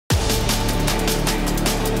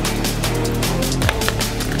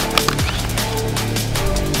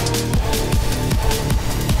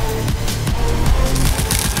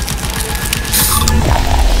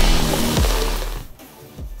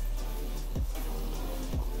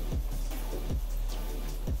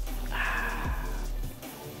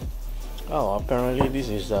Oh, apparently this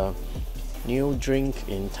is a new drink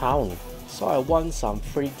in town. So I won some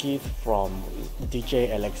free gift from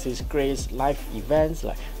DJ Alexis Gray's live events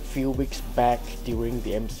like few weeks back during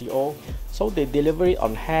the MCO. So they delivered it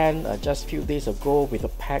on hand just few days ago with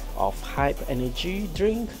a pack of Hype energy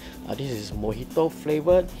drink. This is mojito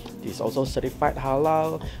flavored. This is also certified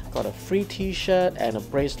halal. Got a free t-shirt and a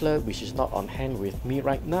bracelet which is not on hand with me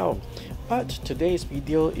right now. But today's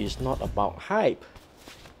video is not about Hype.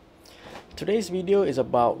 Today's video is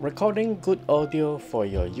about recording good audio for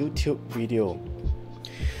your YouTube video.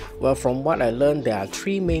 Well, from what I learned, there are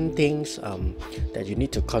three main things that you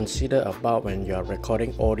need to consider about when you are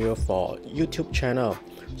recording audio for YouTube channel.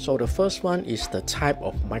 So the first one is the type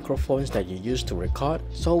of microphones that you use to record.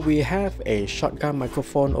 So we have a shotgun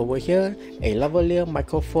microphone over here, a lavalier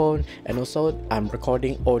microphone, and also I'm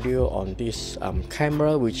recording audio on this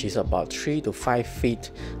camera which is about 3 to 5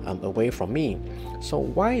 feet away from me. So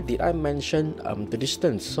why did I mention the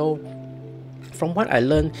distance? So from what I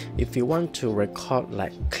learned, if you want to record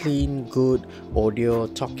like clean, good audio,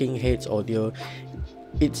 talking heads audio,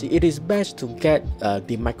 it is best to get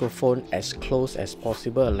the microphone as close as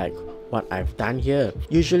possible, like what I've done here.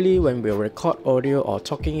 Usually when we record audio or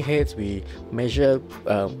talking heads, we measure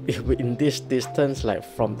in this distance, like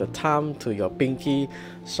from the thumb to your pinky.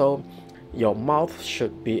 So your mouth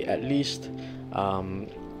should be at least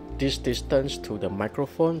this distance to the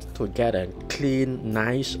microphone to get a clean,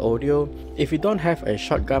 nice audio. If you don't have a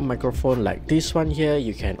shotgun microphone like this one here,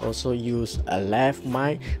 you can also use a lav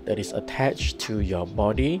mic that is attached to your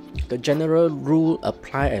body. The general rule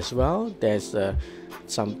apply as well. There's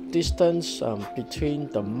some distance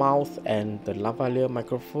between the mouth and the lavalier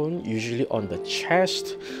microphone, usually on the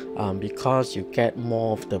chest, because you get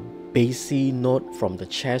more of the bassy note from the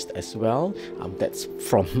chest as well. That's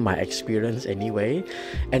from my experience anyway.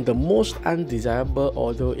 And the most undesirable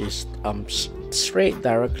audio is straight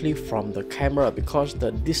directly from the camera, because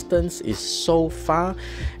the distance is so far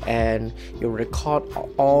and you record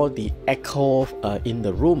all the echo in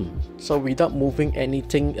the room. So without moving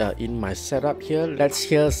anything in my setup here, let's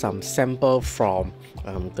hear some sample from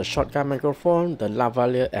the shotgun microphone, the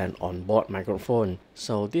lavalier, and onboard microphone.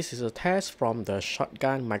 So this is a test from the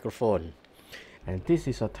shotgun microphone, and this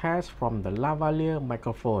is a test from the lavalier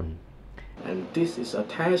microphone, and this is a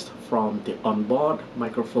test from the onboard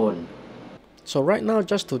microphone. So right now,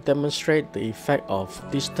 just to demonstrate the effect of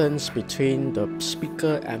distance between the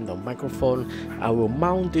speaker and the microphone, I will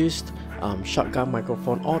mount this shotgun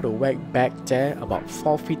microphone all the way back there, about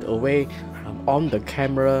 4 feet away on the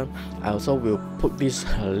camera. I also will put this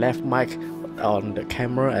lav mic on the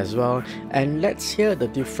camera as well, and let's hear the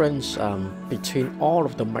difference between all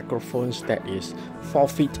of the microphones that is 4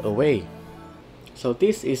 feet away. So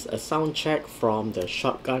this is a sound check from the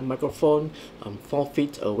shotgun microphone 4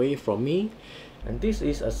 feet away from me, and this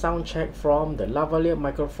is a sound check from the lavalier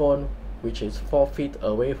microphone which is 4 feet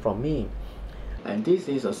away from me, and this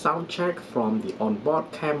is a sound check from the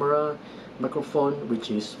onboard camera microphone which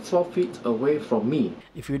is 4 feet away from me.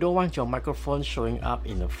 If you don't want your microphone showing up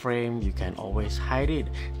in the frame, you can always hide it.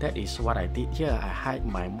 That is what I did here. I hide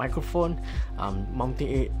my microphone, mounting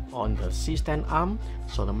it on the C-stand arm,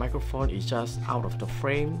 so the microphone is just out of the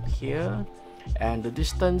frame here, and the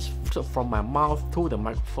distance from my mouth to the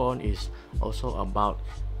microphone is also about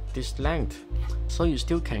this length, so you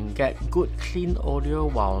still can get good clean audio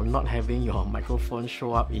while not having your microphone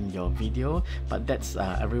show up in your video. But that's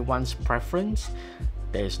everyone's preference.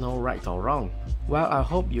 There is no right or wrong. Well, I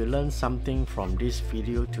hope you learned something from this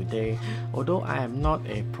video today. Although I am not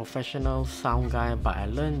a professional sound guy, but I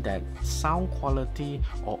learned that sound quality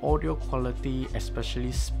or audio quality,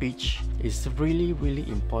 especially speech, is really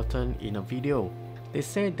important in a video. They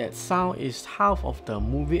say that sound is half of the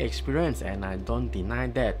movie experience, and I don't deny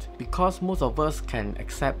that, because most of us can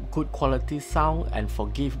accept good quality sound and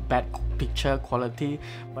forgive bad picture quality,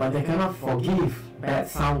 but they cannot forgive bad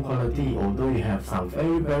sound quality although you have some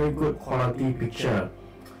very good quality picture.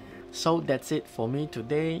 So that's it for me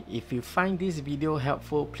today. If you find this video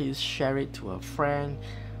helpful, please share it to a friend.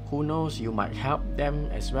 Who knows, you might help them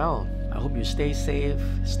as well. I hope you stay safe,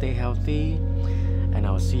 stay healthy, and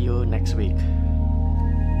I'll see you next week.